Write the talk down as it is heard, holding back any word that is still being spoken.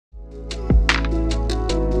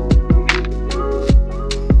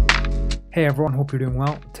Hey everyone, hope you're doing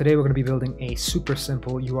well. Today we're going to be building a super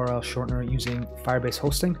simple URL shortener using Firebase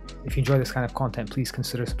hosting. If you enjoy this kind of content, please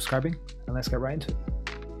consider subscribing, and let's get right into it.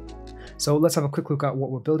 So let's have a quick look at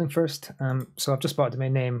what we're building first. So I've just bought a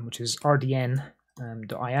domain name, which is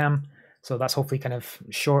rdn.im. So that's hopefully kind of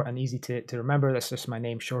short and easy to remember. That's just my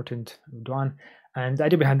name shortened, Redhwan. And the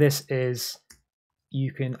idea behind this is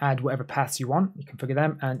you can add whatever paths you want, you configure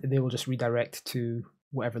them, and they will just redirect to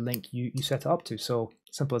whatever link you set it up to. So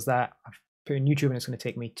simple as that. I've put in YouTube and it's going to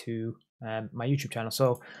take me to my YouTube channel.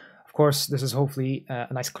 So of course, this is hopefully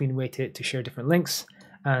a nice clean way to share different links.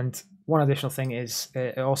 And one additional thing is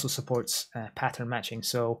it also supports pattern matching.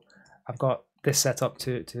 So I've got this set up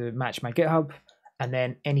to match my GitHub, and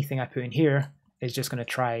then anything I put in here is just going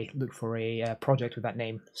to look for a project with that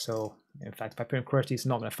name. So in fact, if I put in QWERTY, it's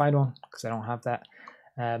not going to find one because I don't have that.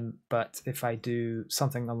 But if I do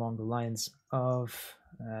something along the lines of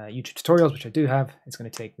YouTube tutorials, which I do have, it's going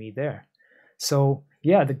to take me there. So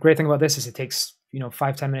yeah, the great thing about this is it takes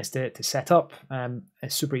 5-10 minutes to set up.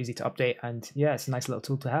 It's super easy to update, and yeah, it's a nice little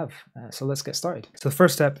tool to have. So let's get started. So the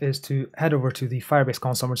first step is to head over to the Firebase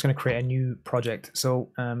console. We're just going to create a new project.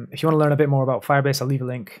 So if you want to learn a bit more about Firebase, I'll leave a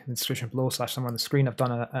link in the description below / somewhere on the screen. I've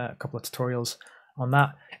done a couple of tutorials on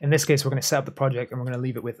that. In this case, we're going to set up the project and we're going to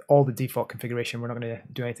leave it with all the default configuration. We're not going to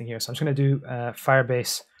do anything here. So I'm just going to do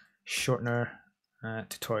Firebase Shortener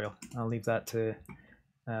tutorial. I'll leave that to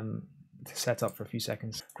set up for a few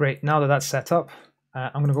seconds. Great, now that that's set up,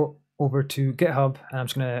 I'm going to go over to GitHub and I'm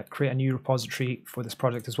just going to create a new repository for this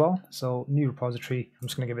project as well. So new repository, I'm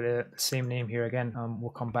just going to give it the same name here again.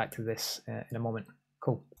 We'll come back to this in a moment.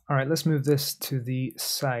 Cool. All right, let's move this to the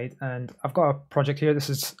side, and I've got a project here. This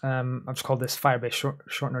is, I've just called this Firebase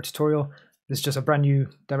Shortener tutorial. This is just a brand new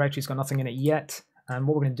directory. It's got nothing in it yet. And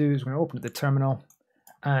what we're going to do is we're going to open up the terminal,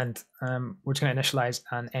 and we're just going to initialize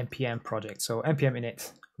an npm project. So npm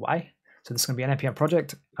init y. So this is going to be an npm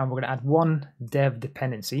project, and we're going to add one dev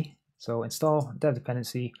dependency. So install dev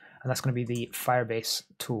dependency, and that's going to be the Firebase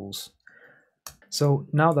tools. So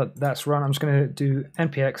now that that's run, I'm just going to do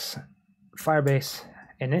npx Firebase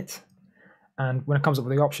init, and when it comes up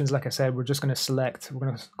with the options, like I said, we're just going to select, we're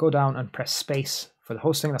going to go down and press space for the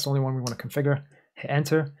hosting. That's the only one we want to configure. Hit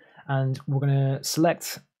enter, and we're going to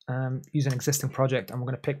select use an existing project, and we're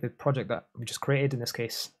going to pick the project that we just created, in this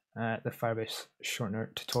case the Firebase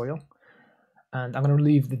Shortener tutorial. And I'm going to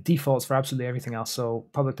leave the defaults for absolutely everything else. So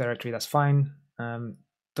public directory, that's fine.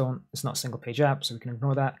 It's not a single page app, so we can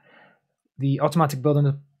ignore that. The automatic build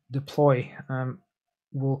and deploy,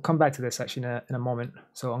 we'll come back to this actually in a moment.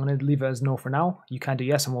 So I'm going to leave it as no for now. You can do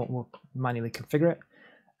yes, and we'll manually configure it.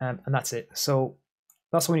 And that's it. So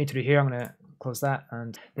that's all we need to do here. I'm going to close that,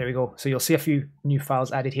 and there we go. So you'll see a few new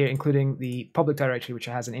files added here, including the public directory, which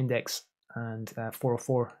has an index and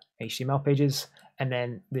 404 HTML pages, and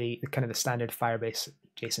then the kind of the standard Firebase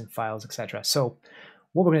JSON files, etc. So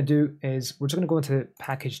what we're going to do is we're just going to go into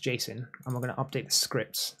package JSON, and we're going to update the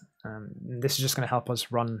scripts. This is just going to help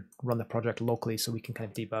us run the project locally, so we can kind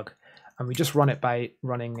of debug. And we just run it by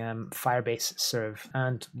running Firebase serve,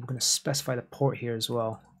 and we're going to specify the port here as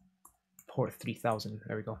well, port 3000.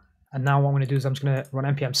 There we go. And now what I'm going to do is I'm just going to run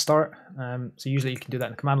npm start. So usually you can do that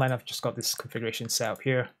in the command line. I've just got this configuration set up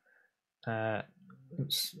here.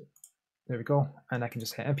 Oops, there we go. And I can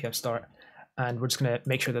just hit npm start, and we're just going to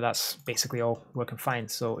make sure that that's basically all working fine.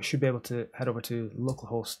 So it should be able to head over to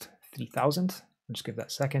localhost 3000. I'll just give that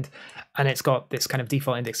a second. And it's got this kind of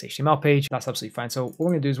default index.html page. That's absolutely fine. So what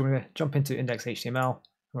we're going to do is we're going to jump into index.html. And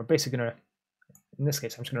we're basically going to, in this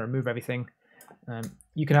case, I'm just going to remove everything.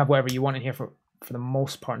 You can have whatever you want in here. For the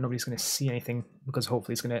most part, nobody's going to see anything, because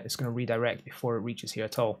hopefully it's going to redirect before it reaches here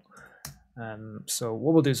at all. So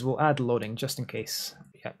what we'll do is we'll add loading just in case.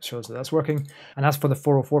 Yeah, it shows that that's working. And as for the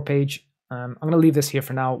 404 page, I'm going to leave this here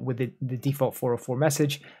for now with the default 404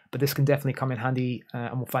 message, but this can definitely come in handy,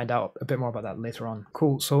 and we'll find out a bit more about that later on.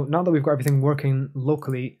 Cool. So now that we've got everything working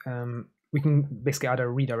locally, we can basically add our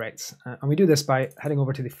redirects, and we do this by heading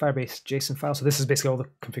over to the Firebase JSON file. So this is basically all the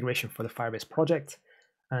configuration for the Firebase project.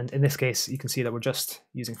 And in this case, you can see that we're just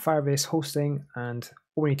using Firebase hosting, and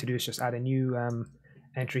what we need to do is just add a new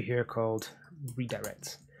entry here called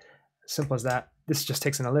redirect. Simple as that. This just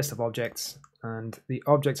takes in a list of objects, and the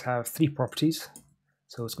objects have 3 properties.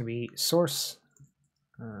 So it's going to be source,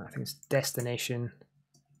 I think it's destination,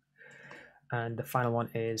 and the final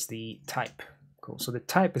one is the type. Cool. So the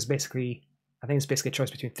type is basically, I think it's basically a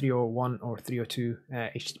choice between 301 or 302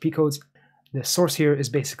 HTTP codes. The source here is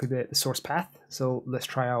basically the source path. So let's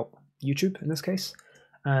try out YouTube in this case.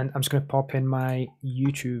 And I'm just going to pop in my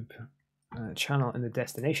YouTube channel in the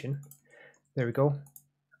destination. There we go.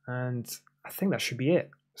 And I think that should be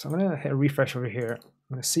it. So I'm going to hit a refresh over here.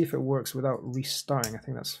 going to see if it works without restarting. I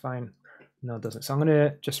think that's fine. No, it doesn't. So I'm going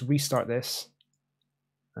to just restart this.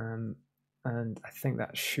 And I think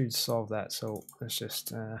that should solve that. So let's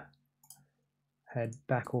just head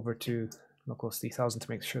back over to localhost 3000 to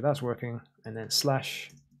make sure that's working, and then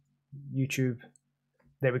 / YouTube.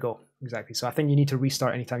 There we go. Exactly. So I think you need to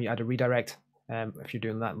restart anytime you add a redirect if you're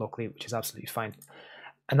doing that locally, which is absolutely fine.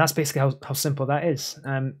 And that's basically how simple that is.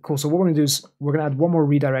 Cool. So what we're going to do is we're going to add one more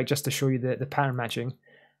redirect just to show you the pattern matching.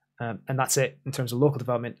 And that's it in terms of local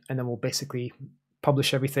development. And then we'll basically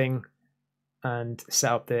publish everything and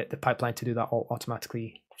set up the pipeline to do that all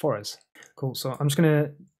automatically for us. Cool. So I'm just going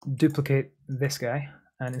to duplicate this guy.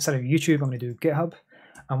 And instead of YouTube, I'm going to do GitHub.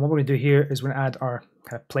 And what we're going to do here is we're going to add our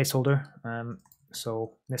kind of placeholder.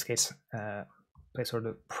 So in this case,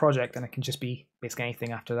 placeholder project, and it can just be basically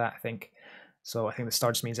anything after that, I think. So I think the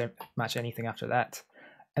star just means match anything after that.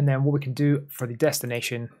 And then what we can do for the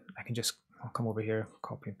destination, I'll come over here,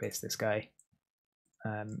 copy and paste this guy.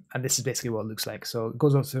 And this is basically what it looks like. So it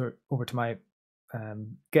goes over to my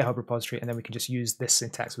GitHub repository, and then we can just use this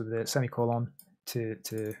syntax with the semicolon to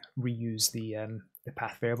reuse the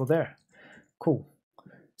path variable there. Cool.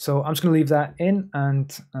 So I'm just going to leave that in,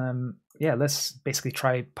 and yeah, let's basically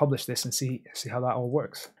try publish this and see how that all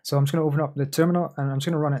works. So I'm just going to open up the terminal, and I'm just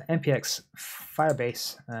going to run an npx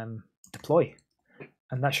firebase deploy,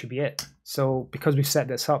 and that should be it. So because we've set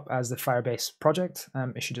this up as the Firebase project,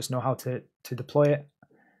 it should just know how to deploy it,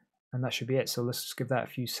 and that should be it. So let's just give that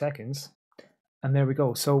a few seconds, and there we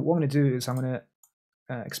go. So what I'm going to do is I'm going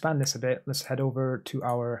to expand this a bit. Let's head over to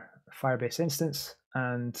our Firebase instance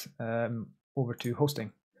and over to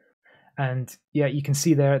hosting. And yeah, you can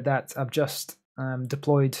see there that I've just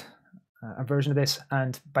deployed a version of this,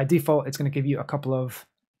 and by default it's going to give you a couple of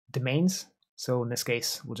domains. So in this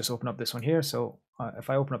case, we'll just open up this one here. So if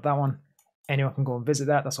I open up that one, anyone can go and visit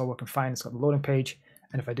that. That's all working fine. It's got the loading page.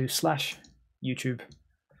 And if I do /YouTube,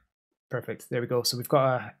 perfect. There we go. So we've got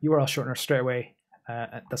a URL shortener straight away.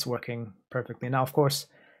 That's working perfectly. Now, of course,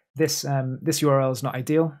 this URL is not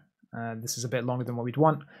ideal. This is a bit longer than what we'd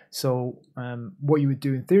want. So what you would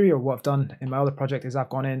do in theory, or what I've done in my other project, is I've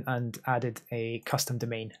gone in and added a custom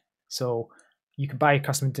domain. So you can buy a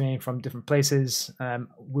custom domain from different places.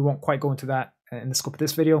 We won't quite go into that in the scope of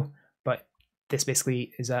this video, but this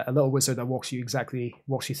basically is a little wizard that walks you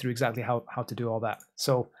through exactly how to do all that.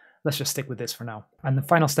 So let's just stick with this for now. And the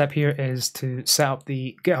final step here is to set up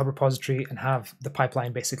the GitHub repository and have the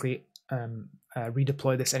pipeline basically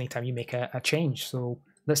redeploy this anytime you make a change. So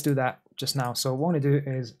let's do that just now. So what I'm going to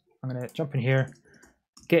do is I'm going to jump in here,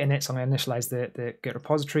 get init. So I'm going to initialize the Git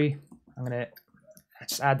repository. I'm going to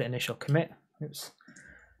just add the initial commit. Oops.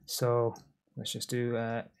 So let's just do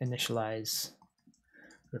initialize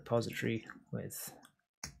repository with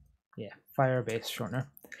Firebase shortener.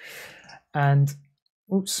 And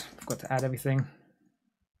oops, forgot to add everything.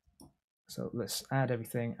 So let's add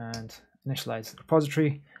everything and initialize the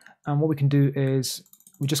repository. And what we can do is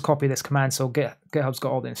we just copy this command. So GitHub's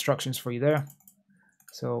got all the instructions for you there.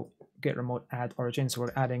 So git remote add origin. So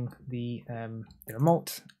we're adding the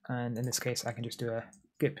remote, and in this case, I can just do a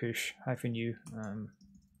git push -u.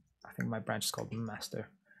 I think my branch is called master.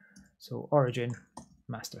 So origin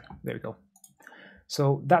master. There we go.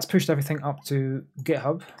 So that's pushed everything up to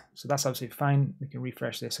GitHub. So that's absolutely fine. We can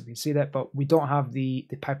refresh this if you can see that, but we don't have the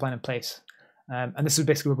pipeline in place. And this is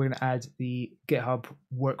basically where we're going to add the GitHub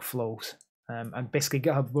workflows. And basically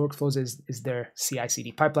GitHub workflows is their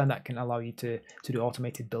CI/CD pipeline that can allow you to do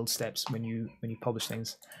automated build steps when you publish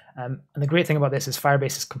things. And the great thing about this is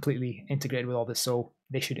Firebase is completely integrated with all this, so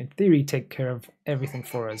they should in theory take care of everything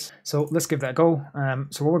for us. So let's give that a go.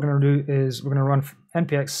 So what we're going to do is we're going to run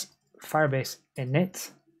npx firebase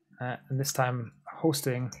init, and this time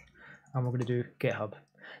hosting, and we're going to do GitHub.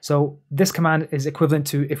 So this command is equivalent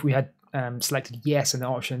to if we had selected yes in the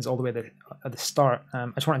options all the way at the start.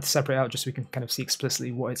 I just wanted to separate out just so we can kind of see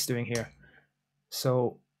explicitly what it's doing here.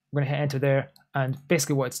 So we're going to hit enter there, and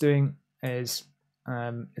basically what it's doing is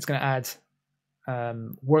it's going to add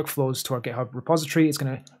workflows to our GitHub repository. It's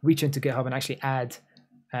going to reach into GitHub and actually add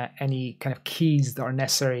any kind of keys that are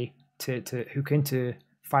necessary to hook into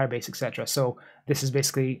Firebase, etc. So this is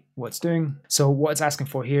basically what it's doing. So what it's asking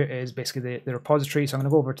for here is basically the repository. So I'm going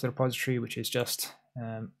to go over to the repository, which is just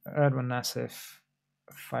Redhwan Nacef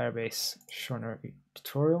Firebase shortener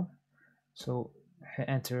tutorial. So hit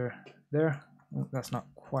enter there. Oh, that's not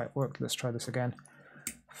quite worked. Let's try this again.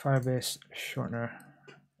 Firebase shortener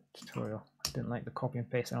tutorial. Didn't like the copy and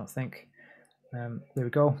paste, I don't think. There we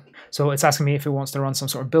go. So it's asking me if it wants to run some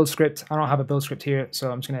sort of build script. I don't have a build script here, so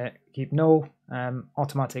I'm just going to keep no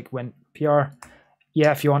automatic when PR.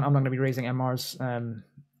 Yeah, if you want, I'm not going to be raising MRs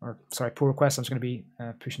or sorry, pull request. I'm just going to be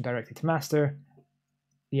pushing directly to master.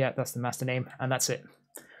 Yeah, that's the master name, and that's it.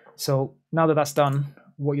 So now that that's done,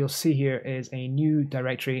 what you'll see here is a new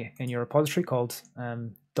directory in your repository called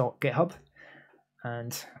 .github,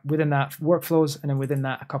 and within that workflows, and then within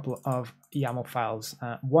that a couple of YAML files.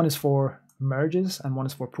 One is for merges and one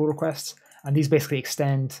is for pull requests, and these basically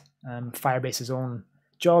extend Firebase's own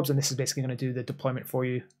jobs, and this is basically going to do the deployment for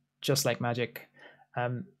you just like magic.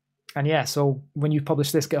 And yeah, so when you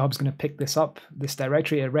publish this, GitHub is going to pick this up, this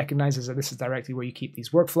directory. It recognizes that this is directly where you keep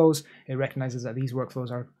these workflows. It recognizes that these workflows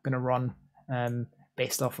are going to run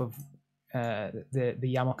based off of the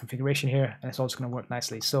YAML configuration here, and it's all just going to work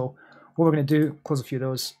nicely. So what we're going to do, close a few of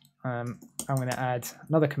those. I'm going to add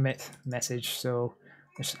another commit message. So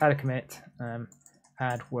let's just add a commit,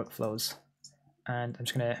 add workflows, and I'm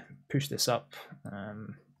just going to push this up,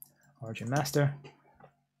 origin master,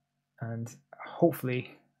 and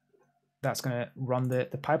hopefully that's going to run the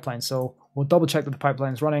pipeline. So we'll double check that the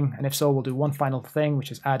pipeline is running, and if so, we'll do one final thing,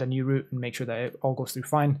 which is add a new route and make sure that it all goes through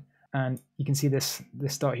fine. And you can see this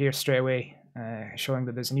dot here straight away, showing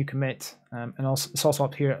that there's a new commit, and also it's also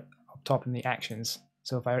up here up top in the actions.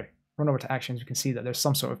 So if I run over to actions, we can see that there's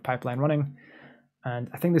some sort of pipeline running, and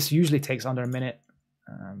I think this usually takes under a minute,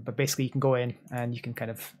 but basically you can go in and you can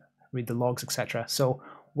kind of read the logs, etc. So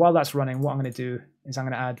while that's running, what I'm going to do is I'm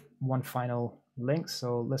going to add one final link.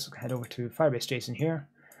 So let's head over to Firebase JSON here.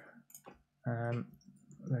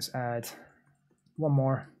 Let's add one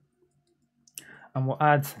more, and we'll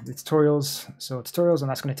add the tutorials. So tutorials, and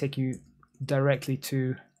that's going to take you directly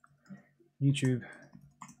to YouTube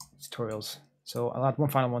tutorials. So I'll add one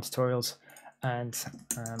final one, tutorials, and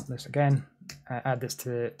let's again add this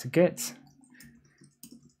to Git,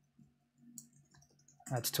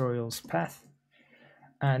 add tutorials path.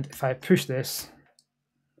 And if I push this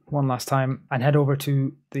one last time and head over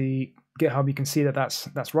to the GitHub, you can see that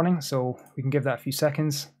that's running. So we can give that a few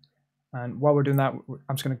seconds. And while we're doing that,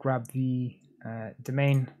 I'm just going to grab the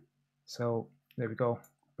domain. So there we go.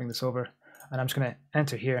 Bring this over, and I'm just going to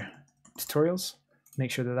enter here tutorials.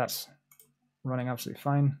 Make sure that that's running absolutely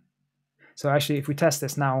fine. So actually, if we test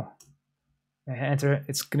this now, enter,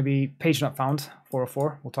 it's going to be page not found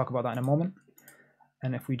 404. We'll talk about that in a moment.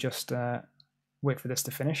 And if we just wait for this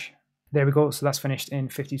to finish. There we go. So that's finished in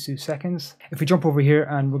 52 seconds. If we jump over here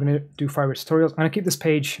and we're going to do Firebase tutorials, I'm going to keep this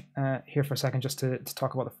page here for a second just to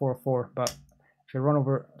talk about the 404. But if you run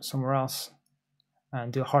over somewhere else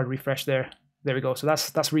and do a hard refresh there we go. So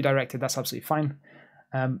that's redirected. That's absolutely fine.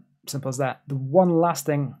 Simple as that. The one last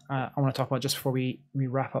thing I want to talk about just before we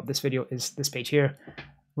wrap up this video is this page here.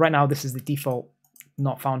 Right now, this is the default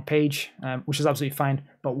not found page, which is absolutely fine.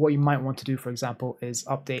 But what you might want to do, for example, is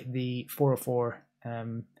update the 404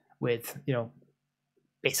 with,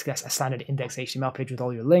 basically a standard index HTML page with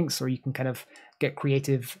all your links, or you can kind of get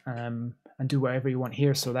creative and do whatever you want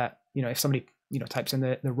here, so that if somebody types in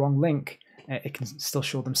the wrong link, it can still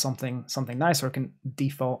show them something nice, or it can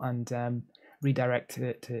default and redirect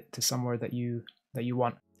to somewhere that you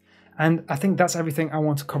want. And I think that's everything I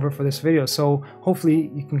want to cover for this video. So hopefully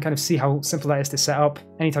you can kind of see how simple that is to set up.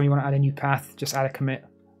 Anytime you want to add a new path, just add a commit.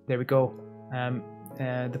 There we go.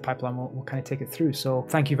 The pipeline will kind of take it through. So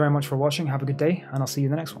thank you very much for watching. Have a good day, and I'll see you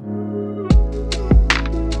in the next one.